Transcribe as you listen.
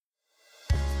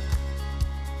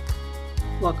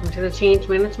Welcome to the Change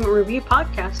Management Review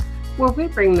podcast, where we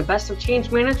bring the best of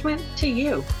change management to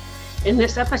you. In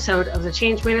this episode of the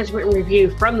Change Management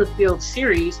Review from the Field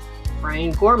series,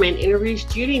 Brian Gorman interviews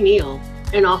Judi Neal,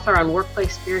 an author on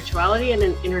workplace spirituality and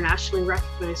an internationally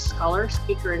recognized scholar,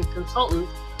 speaker, and consultant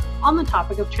on the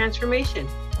topic of transformation.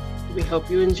 We hope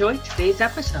you enjoy today's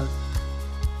episode.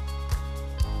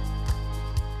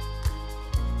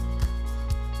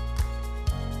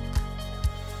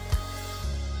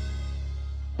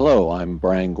 Hello, I'm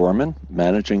Brian Gorman,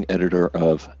 Managing Editor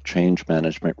of Change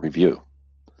Management Review.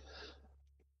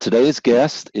 Today's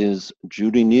guest is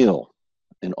Judi Neal,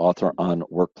 an author on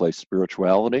workplace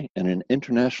spirituality and an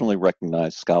internationally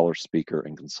recognized scholar, speaker,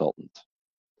 and consultant.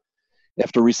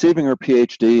 After receiving her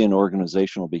PhD in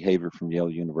organizational behavior from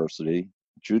Yale University,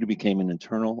 Judi became an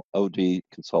internal OD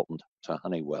consultant to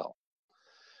Honeywell.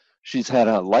 She's had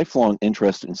a lifelong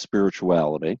interest in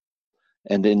spirituality,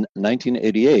 and in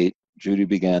 1988, Judi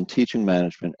began teaching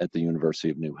management at the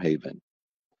University of New Haven.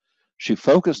 She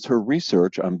focused her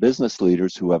research on business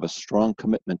leaders who have a strong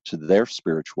commitment to their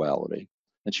spirituality,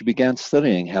 and she began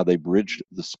studying how they bridged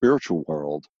the spiritual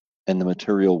world and the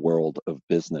material world of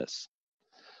business.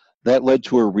 That led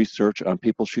to her research on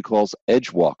people she calls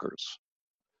edge walkers.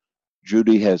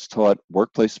 Judi has taught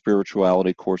workplace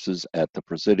spirituality courses at the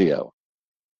Presidio.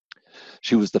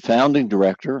 She was the founding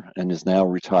director and is now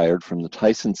retired from the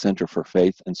Tyson Center for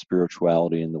Faith and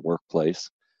Spirituality in the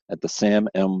Workplace at the Sam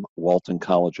M. Walton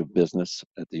College of Business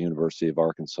at the University of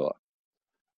Arkansas.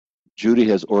 Judi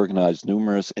has organized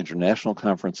numerous international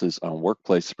conferences on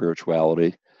workplace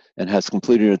spirituality and has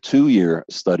completed a 2-year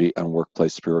study on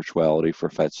workplace spirituality for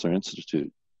Fetzer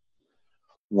Institute.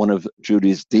 One of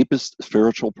Judi's deepest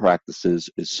spiritual practices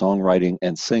is songwriting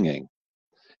and singing,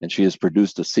 and she has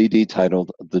produced a CD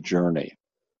titled The Journey.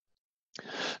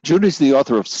 Judi's the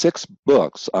author of 6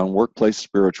 books on workplace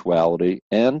spirituality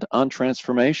and on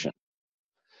transformation.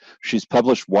 She's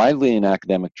published widely in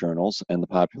academic journals and the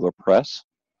popular press,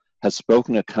 has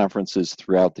spoken at conferences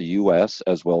throughout the U.S.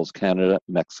 as well as Canada,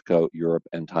 Mexico, Europe,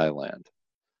 and Thailand.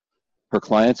 Her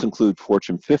clients include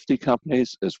Fortune 50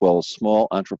 companies as well as small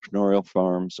entrepreneurial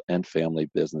firms and family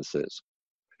businesses.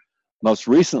 Most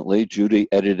recently, Judi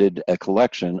edited a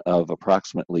collection of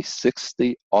approximately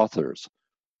 60 authors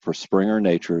for Springer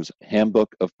Nature's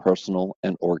Handbook of Personal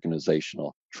and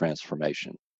Organizational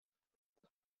Transformation.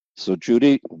 So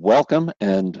Judi, welcome,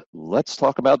 and let's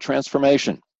talk about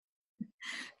transformation.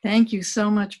 Thank you so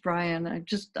much, Brian.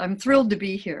 I'm thrilled to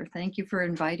be here. Thank you for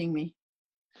inviting me.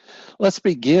 Let's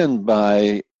begin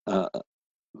by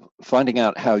finding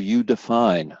out how you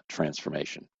define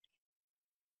transformation.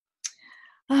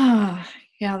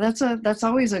 Yeah, that's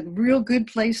always a real good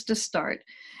place to start.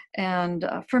 And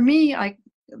for me,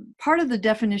 part of the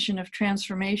definition of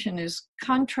transformation is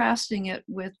contrasting it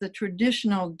with the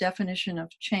traditional definition of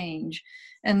change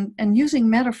and using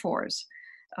metaphors.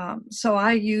 So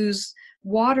I use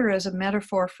water as a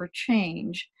metaphor for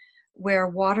change, where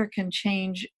water can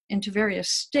change into various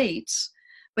states,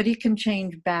 but it can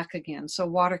change back again. So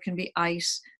water can be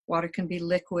ice, water can be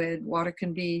liquid, water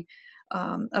can be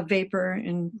a vapor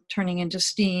and turning into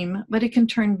steam, but it can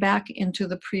turn back into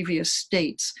the previous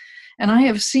states. And I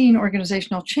have seen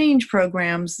organizational change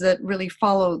programs that really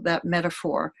follow that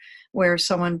metaphor, where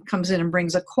someone comes in and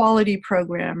brings a quality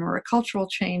program or a cultural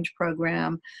change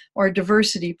program or a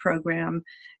diversity program.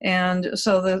 And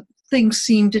so the things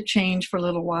seem to change for a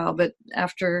little while, but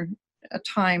after a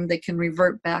time, they can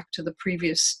revert back to the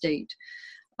previous state.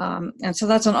 And so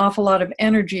that's an awful lot of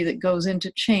energy that goes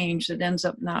into change that ends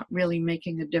up not really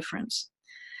making a difference.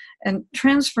 And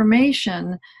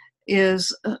transformation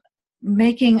is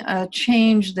making a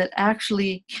change that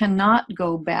actually cannot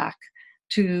go back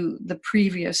to the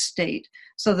previous state.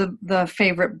 So the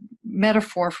favorite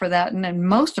metaphor for that, and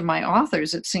most of my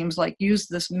authors, it seems like, use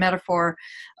this metaphor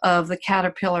of the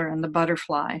caterpillar and the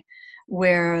butterfly,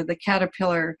 where the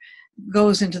caterpillar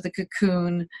goes into the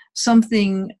cocoon,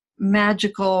 something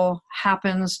magical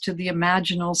happens to the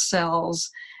imaginal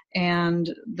cells, and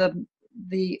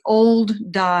the old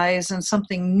dies and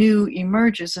something new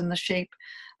emerges in the shape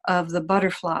of the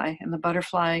butterfly. And the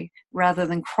butterfly, rather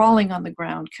than crawling on the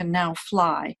ground, can now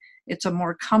fly. It's a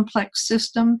more complex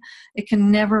system. It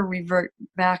can never revert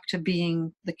back to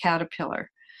being the caterpillar.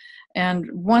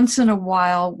 And once in a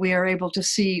while, we are able to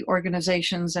see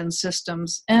organizations and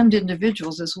systems and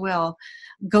individuals as well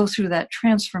go through that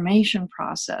transformation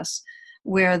process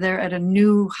where they're at a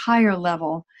new, higher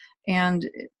level, and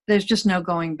there's just no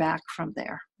going back from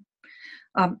there.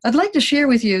 I'd like to share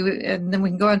with you, and then we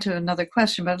can go on to another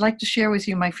question, but I'd like to share with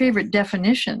you my favorite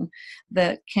definition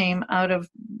that came out of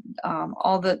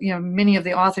many of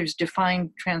the authors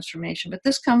defined transformation. But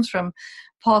this comes from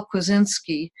Paul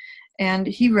Kwasinski, and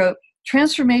he wrote,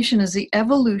 "Transformation is the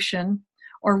evolution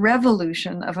or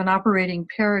revolution of an operating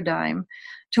paradigm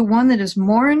to one that is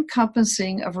more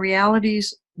encompassing of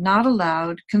realities not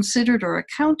allowed, considered, or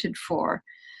accounted for,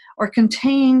 or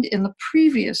contained in the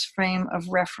previous frame of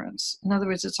reference." In other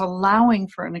words, it's allowing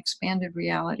for an expanded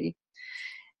reality.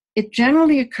 It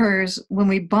generally occurs when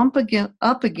we bump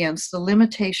up against the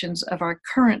limitations of our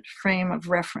current frame of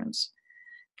reference.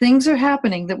 Things are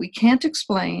happening that we can't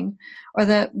explain, or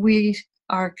that we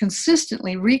are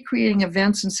consistently recreating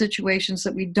events and situations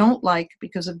that we don't like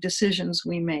because of decisions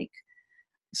we make.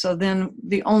 So then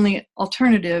the only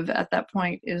alternative at that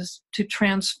point is to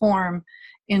transform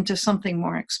into something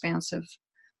more expansive.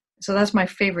 So that's my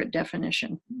favorite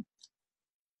definition.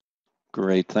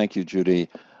 Great, thank you, Judi.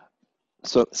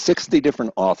 So 60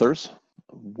 different authors.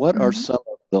 What are some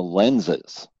of the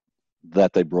lenses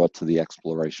that they brought to the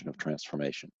exploration of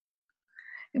transformation?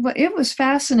 Well, it was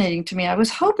fascinating to me. I was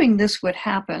hoping this would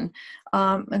happen.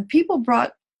 And people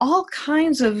brought all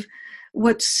kinds of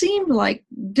what seemed like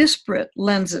disparate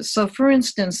lenses. So for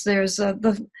instance, there's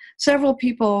several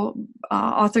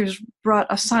authors brought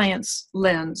a science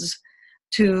lens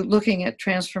to looking at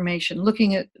transformation,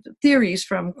 looking at theories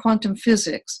from quantum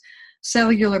physics,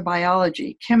 cellular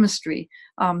biology, chemistry.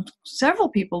 Several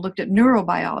people looked at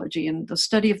neurobiology and the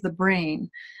study of the brain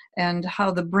and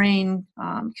how the brain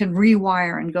can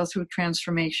rewire and go through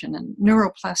transformation, and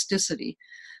neuroplasticity.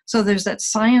 So there's that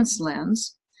science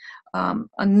lens.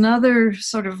 Another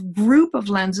sort of group of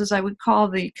lenses I would call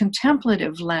the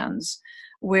contemplative lens,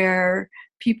 where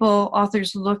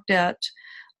authors looked at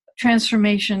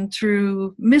transformation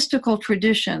through mystical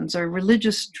traditions or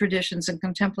religious traditions and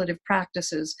contemplative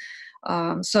practices.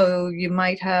 So you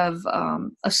might have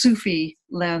a Sufi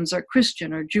lens, or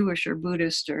Christian or Jewish or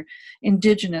Buddhist or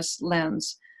indigenous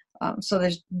lens. So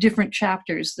there's different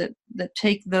chapters that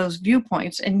take those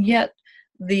viewpoints, and yet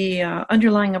the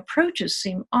underlying approaches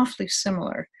seem awfully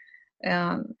similar.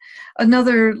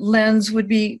 Another lens would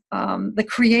be the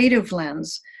creative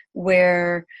lens,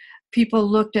 where people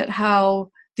looked at how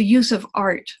the use of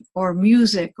art or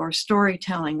music or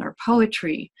storytelling or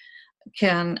poetry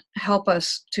can help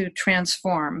us to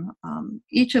transform.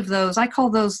 Each of those, I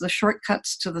call those the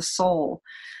shortcuts to the soul.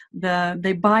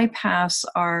 They bypass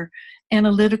our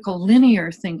analytical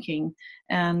linear thinking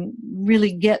and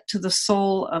really get to the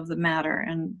soul of the matter.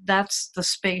 And that's the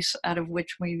space out of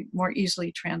which we more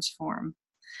easily transform.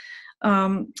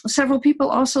 Several people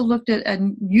also looked at,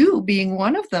 and you being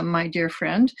one of them, my dear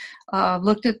friend,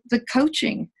 looked at the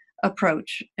coaching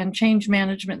approach and change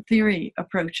management theory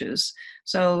approaches.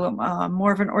 So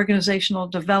more of an organizational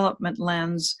development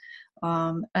lens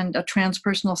and a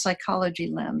transpersonal psychology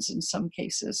lens in some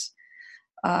cases.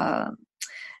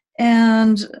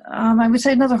 And I would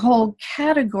say another whole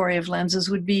category of lenses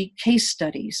would be case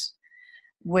studies,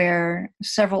 where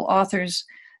several authors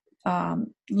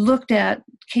looked at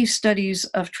case studies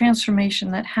of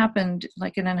transformation that happened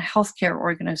like in a healthcare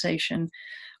organization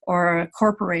or a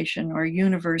corporation or a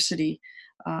university,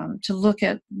 to look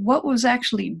at what was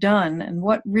actually done and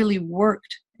what really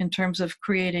worked in terms of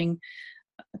creating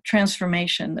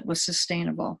transformation that was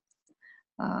sustainable.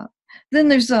 Then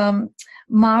there's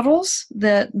models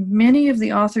that many of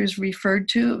the authors referred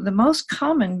to, the most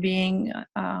common being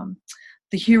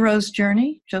the hero's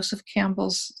journey, Joseph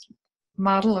Campbell's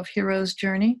model of hero's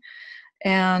journey.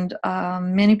 And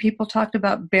many people talked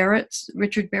about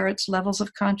Richard Barrett's levels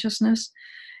of consciousness.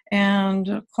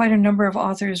 And quite a number of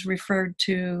authors referred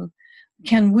to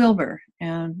Ken Wilber,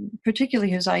 and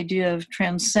particularly his idea of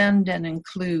transcend and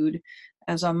include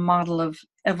as a model of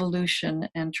evolution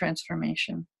and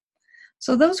transformation.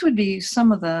 So those would be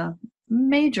some of the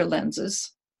major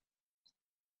lenses.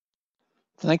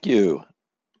 Thank you.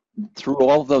 Through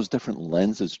all of those different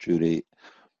lenses, Judi,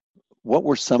 what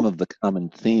were some of the common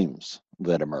themes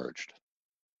that emerged?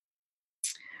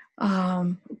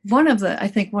 One of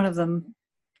them,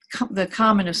 the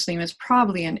commonest theme is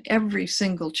probably in every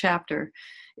single chapter,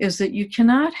 is that you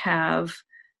cannot have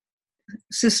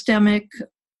systemic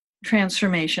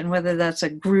transformation, whether that's a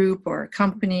group or a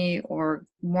company or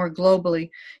more globally.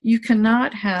 You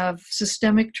cannot have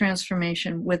systemic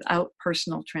transformation without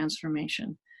personal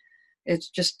transformation. It's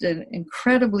just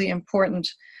incredibly important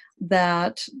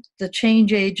that the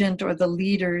change agent or the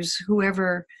leaders,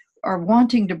 whoever are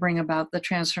wanting to bring about the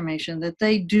transformation, that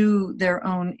they do their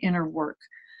own inner work.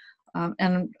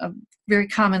 And a very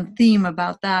common theme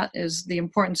about that is the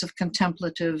importance of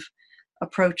contemplative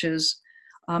approaches,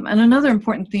 And another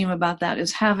important theme about that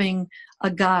is having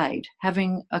a guide,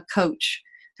 having a coach,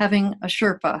 having a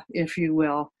Sherpa, if you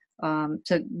will,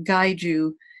 to guide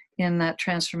you in that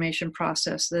transformation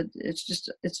process. That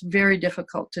it's very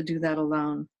difficult to do that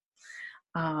alone.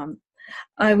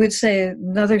 I would say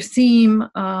another theme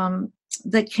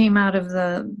that came out of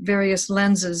the various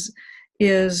lenses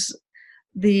is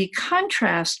the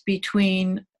contrast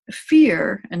between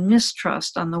fear and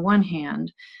mistrust on the one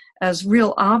hand as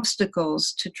real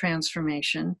obstacles to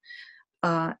transformation.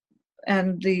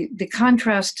 And the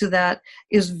contrast to that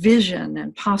is vision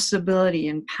and possibility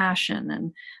and passion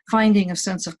and finding a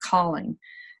sense of calling.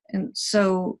 And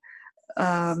so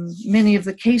many of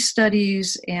the case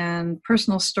studies and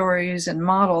personal stories and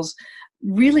models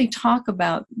really talk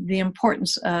about the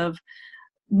importance of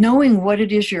knowing what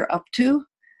it is you're up to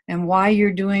and why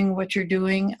you're doing what you're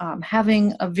doing,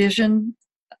 having a vision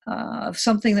of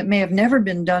something that may have never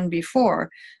been done before,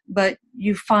 but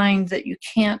you find that you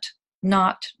can't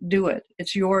not do it.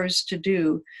 It's yours to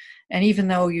do. And even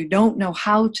though you don't know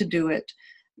how to do it,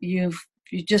 you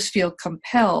just feel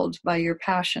compelled by your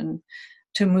passion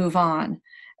to move on.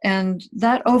 And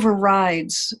that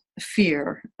overrides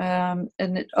fear, and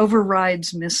it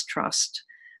overrides mistrust.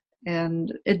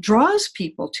 And it draws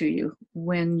people to you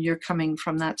when you're coming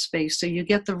from that space. So you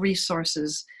get the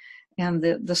resources and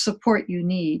the support you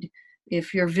need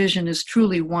if your vision is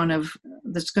truly one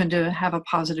that's going to have a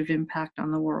positive impact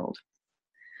on the world.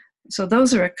 So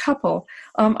those are a couple.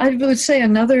 I would say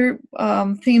another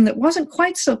theme that wasn't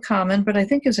quite so common, but I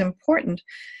think is important,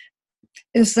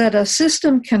 is that a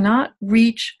system cannot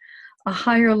reach a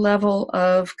higher level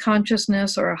of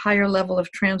consciousness or a higher level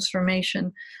of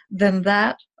transformation than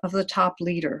that of the top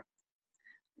leader.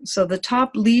 So the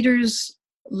top leader's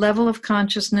level of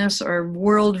consciousness or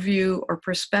worldview or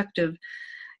perspective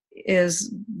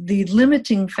is the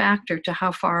limiting factor to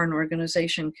how far an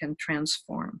organization can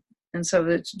transform. And so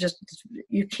it's just,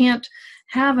 you can't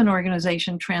have an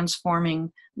organization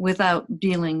transforming without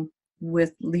dealing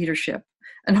with leadership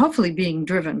and hopefully being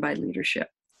driven by leadership.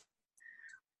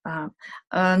 I'll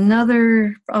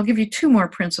give you two more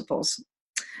principles.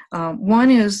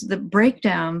 One is that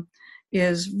breakdown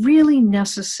is really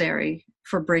necessary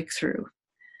for breakthrough.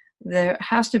 There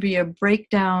has to be a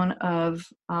breakdown of,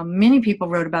 many people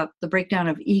wrote about the breakdown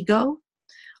of ego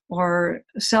or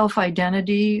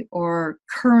self-identity or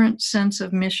current sense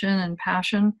of mission and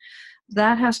passion.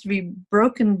 That has to be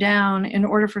broken down in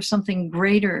order for something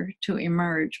greater to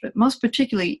emerge, but most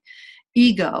particularly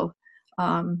ego,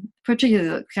 particularly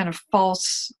the kind of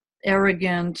false,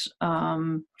 arrogant,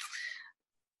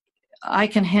 I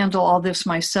can handle all this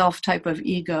myself type of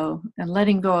ego, and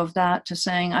letting go of that to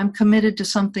saying, I'm committed to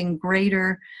something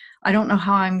greater. I don't know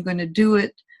how I'm going to do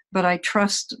it, but I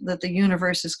trust that the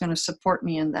universe is going to support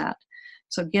me in that.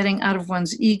 So getting out of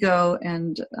one's ego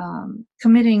and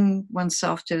committing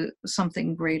oneself to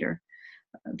something greater.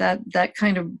 That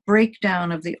kind of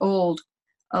breakdown of the old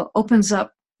opens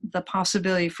up the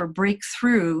possibility for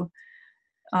breakthrough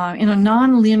in a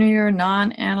non-linear,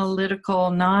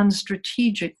 non-analytical,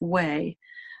 non-strategic way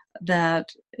that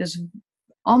is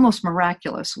almost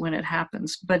miraculous when it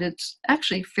happens, but it's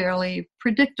actually fairly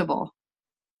predictable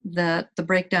that the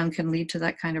breakdown can lead to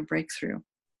that kind of breakthrough.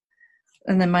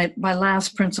 And then my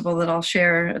last principle that I'll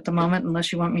share at the moment,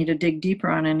 unless you want me to dig deeper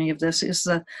on any of this, is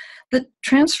that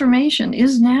transformation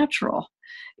is natural.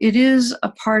 It is a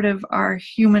part of our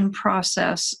human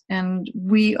process, and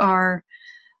we are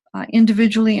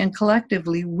individually and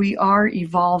collectively, we are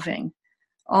evolving.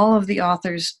 All of the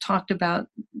authors talked about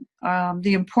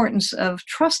the importance of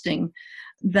trusting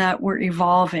that we're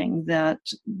evolving, that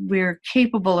we're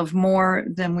capable of more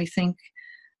than we think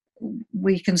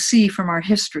we can see from our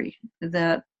history,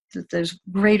 that there's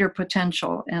greater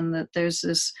potential, and that there's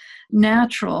this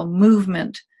natural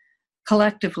movement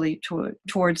collectively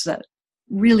towards that,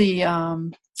 really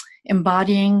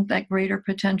embodying that greater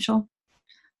potential.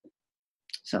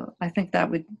 So I think that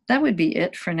would be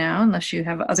it for now, unless you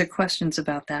have other questions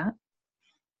about that.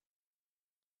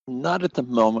 Not at the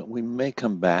moment. We may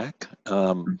come back.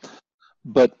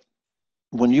 But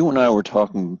when you and I were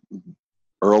talking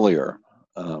earlier,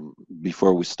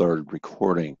 before we started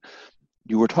recording,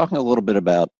 you were talking a little bit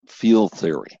about field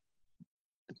theory.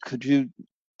 Could you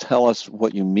tell us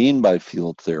what you mean by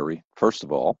field theory, first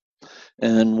of all,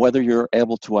 and whether you're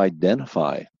able to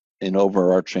identify an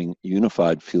overarching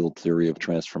unified field theory of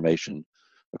transformation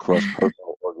across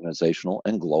personal, organizational,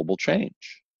 and global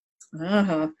change?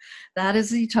 That is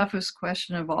the toughest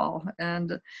question of all.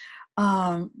 And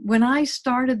when I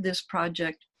started this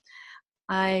project,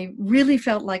 I really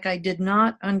felt like I did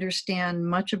not understand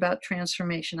much about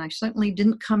transformation. I certainly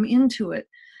didn't come into it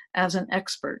as an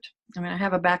expert. I mean, I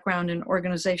have a background in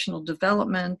organizational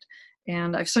development,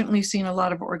 and I've certainly seen a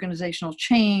lot of organizational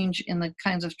change in the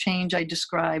kinds of change I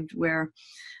described, where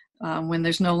when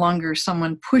there's no longer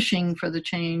someone pushing for the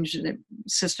change, the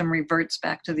system reverts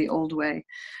back to the old way.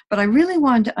 But I really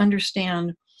wanted to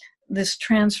understand this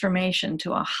transformation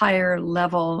to a higher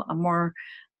level, a more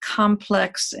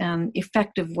complex and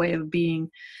effective way of being.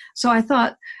 So I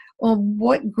thought, well,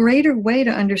 what greater way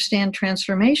to understand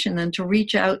transformation than to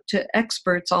reach out to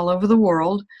experts all over the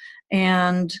world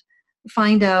and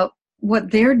find out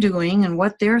what they're doing and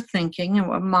what they're thinking and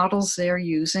what models they're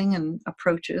using and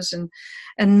approaches.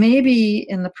 And maybe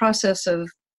in the process of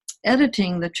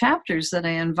editing the chapters that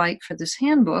I invite for this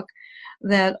handbook,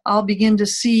 that I'll begin to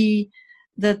see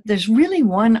that there's really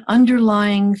one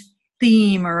underlying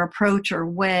theme or approach or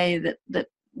way that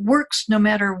works no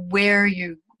matter where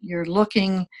you're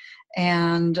looking,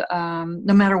 and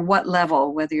no matter what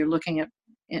level, whether you're looking at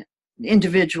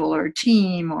individual or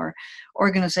team or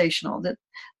organizational,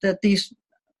 that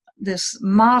this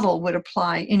model would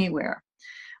apply anywhere.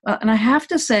 And I have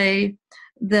to say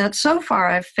that so far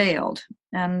I've failed,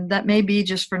 and that may be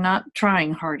just for not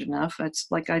trying hard enough. It's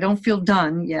like I don't feel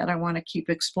done yet. I want to keep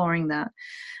exploring that.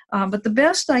 But the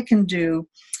best I can do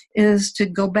is to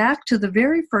go back to the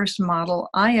very first model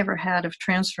I ever had of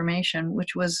transformation,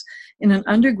 which was in an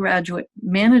undergraduate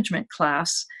management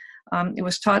class. It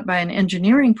was taught by an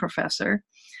engineering professor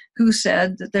who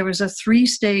said that there was a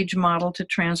 3-stage model to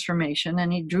transformation,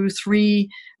 and he drew 3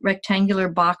 rectangular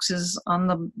boxes on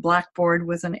the blackboard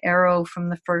with an arrow from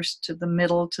the first to the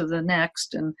middle to the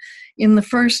next. And in the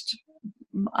first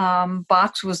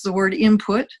box was the word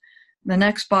input, the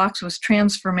next box was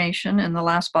transformation, and the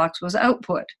last box was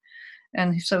output.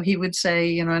 And so he would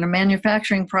say, in a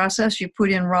manufacturing process, you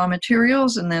put in raw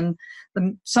materials, and then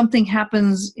something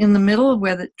happens in the middle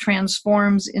where it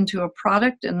transforms into a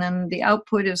product, and then the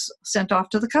output is sent off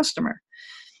to the customer.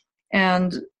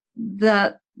 And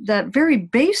that very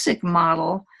basic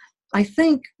model, I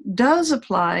think, does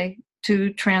apply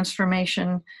to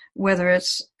transformation, whether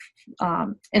it's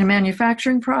in a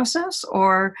manufacturing process,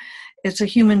 or it's a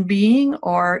human being,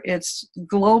 or it's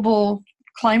global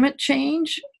climate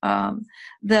change,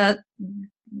 that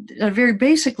at a very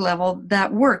basic level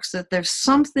that works, that there's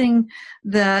something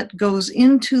that goes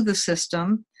into the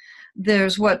system.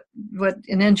 There's what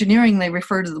in engineering they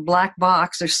refer to the black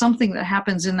box. There's something that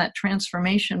happens in that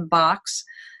transformation box.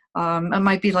 It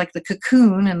might be like the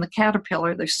cocoon and the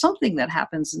caterpillar. There's something that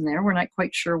happens in there. We're not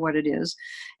quite sure what it is.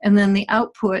 And then the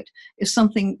output is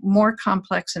something more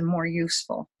complex and more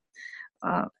useful.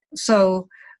 So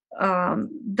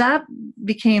that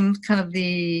became kind of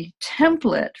the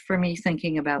template for me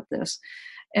thinking about this.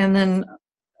 And then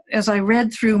as I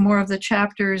read through more of the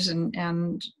chapters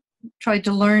and tried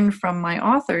to learn from my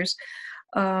authors,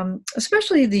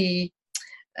 especially the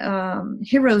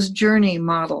hero's journey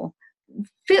model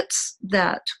fits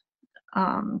that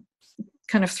kind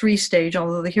of 3-stage,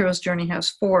 although the hero's journey has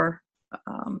 4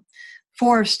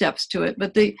 steps to it.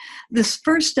 But this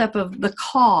first step of the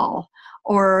call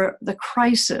or the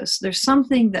crisis, there's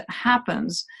something that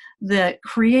happens that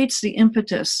creates the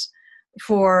impetus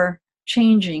for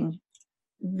changing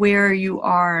where you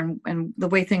are and the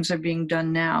way things are being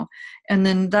done now. And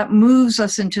then that moves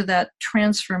us into that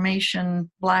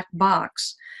transformation black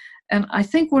box. And I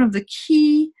think one of the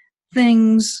key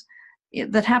things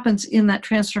that happens in that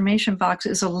transformation box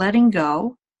is a letting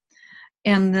go.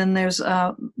 And then there's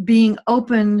being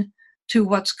open to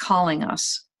what's calling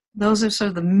us. Those are sort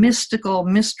of the mystical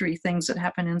mystery things that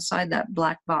happen inside that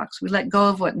black box. We let go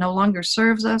of what no longer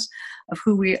serves us, of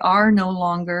who we are no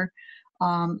longer,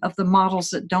 of the models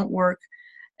that don't work.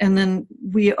 And then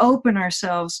we open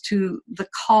ourselves to the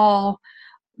call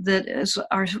that is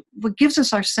what gives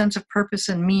us our sense of purpose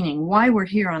and meaning, why we're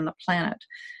here on the planet.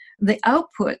 The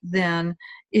output then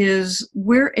is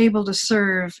we're able to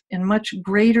serve in much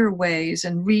greater ways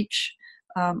and reach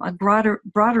a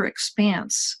broader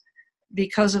expanse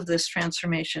because of this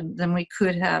transformation than we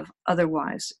could have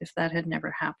otherwise if that had never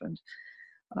happened.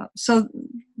 So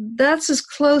that's as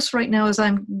close right now as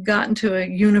I've gotten to a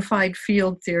unified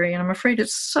field theory, and I'm afraid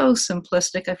it's so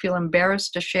simplistic I feel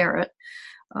embarrassed to share it,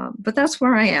 but that's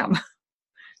where I am.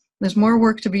 There's more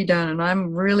work to be done, and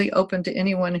I'm really open to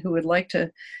anyone who would like to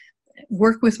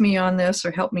work with me on this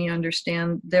or help me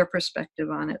understand their perspective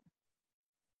on it.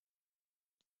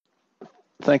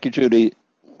 Thank you, Judi.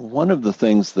 One of the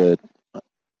things that,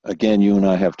 again, you and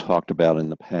I have talked about in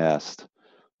the past,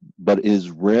 but is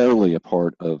rarely a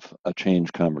part of a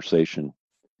change conversation,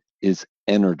 is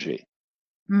energy.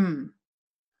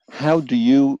 How do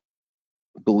you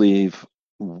believe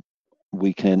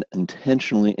we can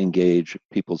intentionally engage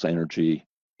people's energy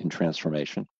in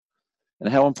transformation?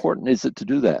 And how important is it to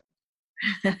do that?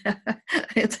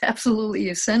 It's absolutely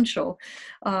essential.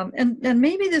 And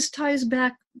maybe this ties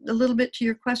back a little bit to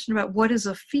your question about what is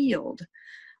a field.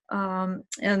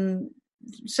 And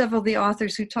several of the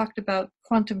authors who talked about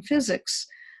quantum physics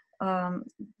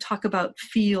talk about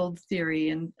field theory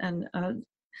and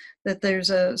that there's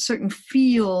a certain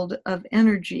field of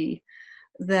energy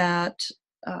that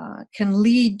can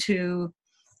lead to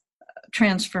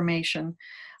transformation.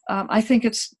 I think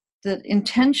it's that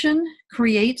intention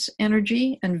creates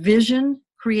energy and vision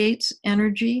creates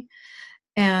energy.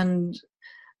 And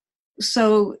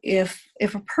so if a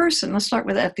person, let's start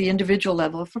with at the individual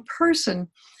level, if a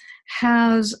person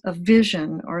has a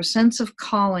vision or a sense of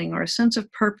calling or a sense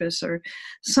of purpose or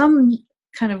some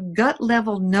kind of gut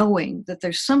level knowing that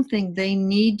there's something they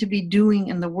need to be doing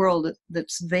in the world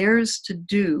that's theirs to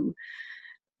do,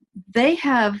 they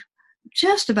have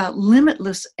just about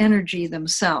limitless energy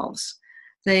themselves.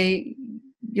 They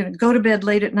go to bed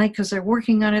late at night because they're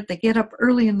working on it. They get up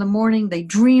early in the morning. They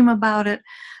dream about it.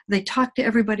 They talk to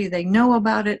everybody they know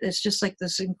about it. It's just like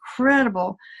this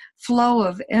incredible flow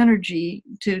of energy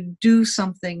to do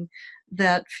something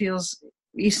that feels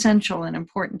essential and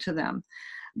important to them.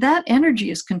 That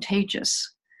energy is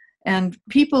contagious. And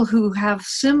people who have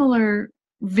similar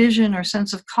vision or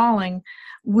sense of calling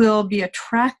will be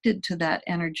attracted to that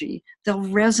energy. They'll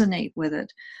resonate with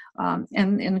it.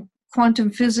 And in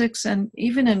quantum physics and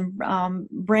even in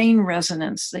brain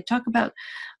resonance, they talk about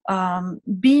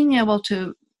being able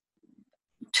to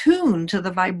tune to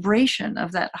the vibration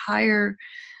of that higher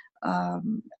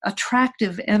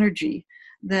attractive energy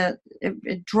that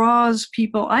it draws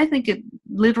people. I think it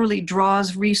literally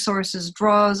draws resources,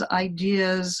 draws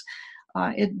ideas,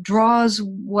 it draws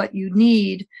what you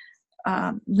need,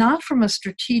 not from a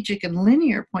strategic and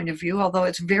linear point of view, although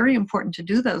it's very important to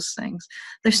do those things.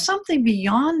 There's something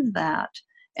beyond that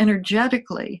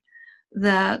energetically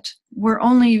that we're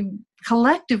only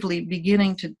collectively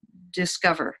beginning to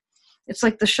discover. It's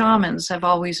like the shamans have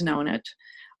always known it.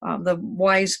 The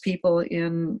wise people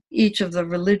in each of the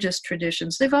religious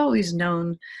traditions, they've always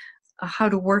known how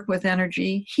to work with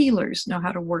energy. Healers know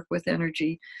how to work with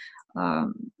energy.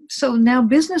 So now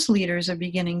business leaders are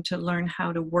beginning to learn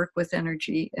how to work with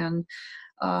energy, and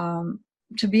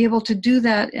to be able to do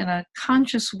that in a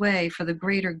conscious way for the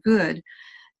greater good,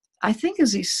 I think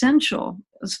is essential.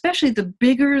 Especially the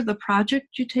bigger the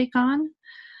project you take on,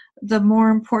 the more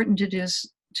important it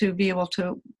is to be able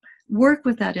to work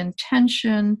with that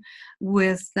intention,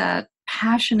 with that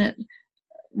passionate,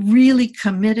 really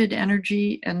committed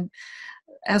energy, and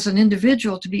as an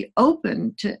individual to be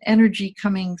open to energy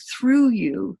coming through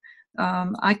you.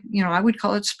 I would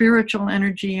call it spiritual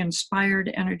energy,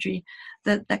 inspired energy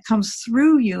that comes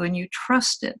through you, and you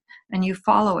trust it and you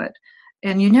follow it.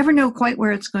 And you never know quite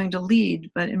where it's going to lead,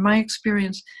 but in my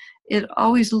experience, it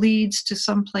always leads to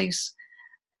someplace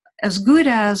as good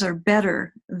as or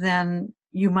better than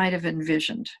you might have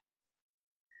envisioned.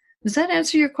 Does that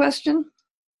answer your question?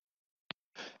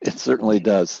 It certainly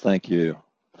does. Thank you.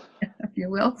 You're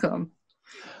welcome.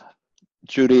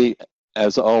 Judi,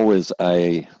 as always,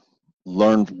 I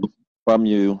learn from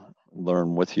you,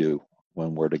 learn with you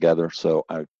when we're together. So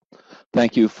I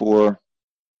thank you for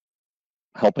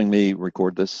helping me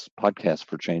record this podcast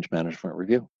for Change Management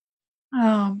Review.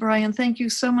 Oh, Brian, thank you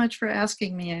so much for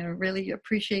asking me. I really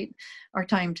appreciate our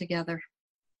time together.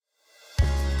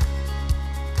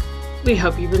 We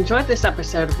hope you've enjoyed this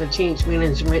episode of the Change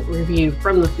Management Review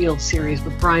from the Field series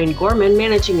with Brian Gorman,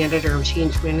 Managing Editor of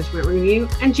Change Management Review,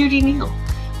 and Judi Neal.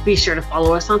 Be sure to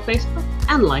follow us on Facebook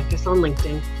and like us on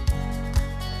LinkedIn.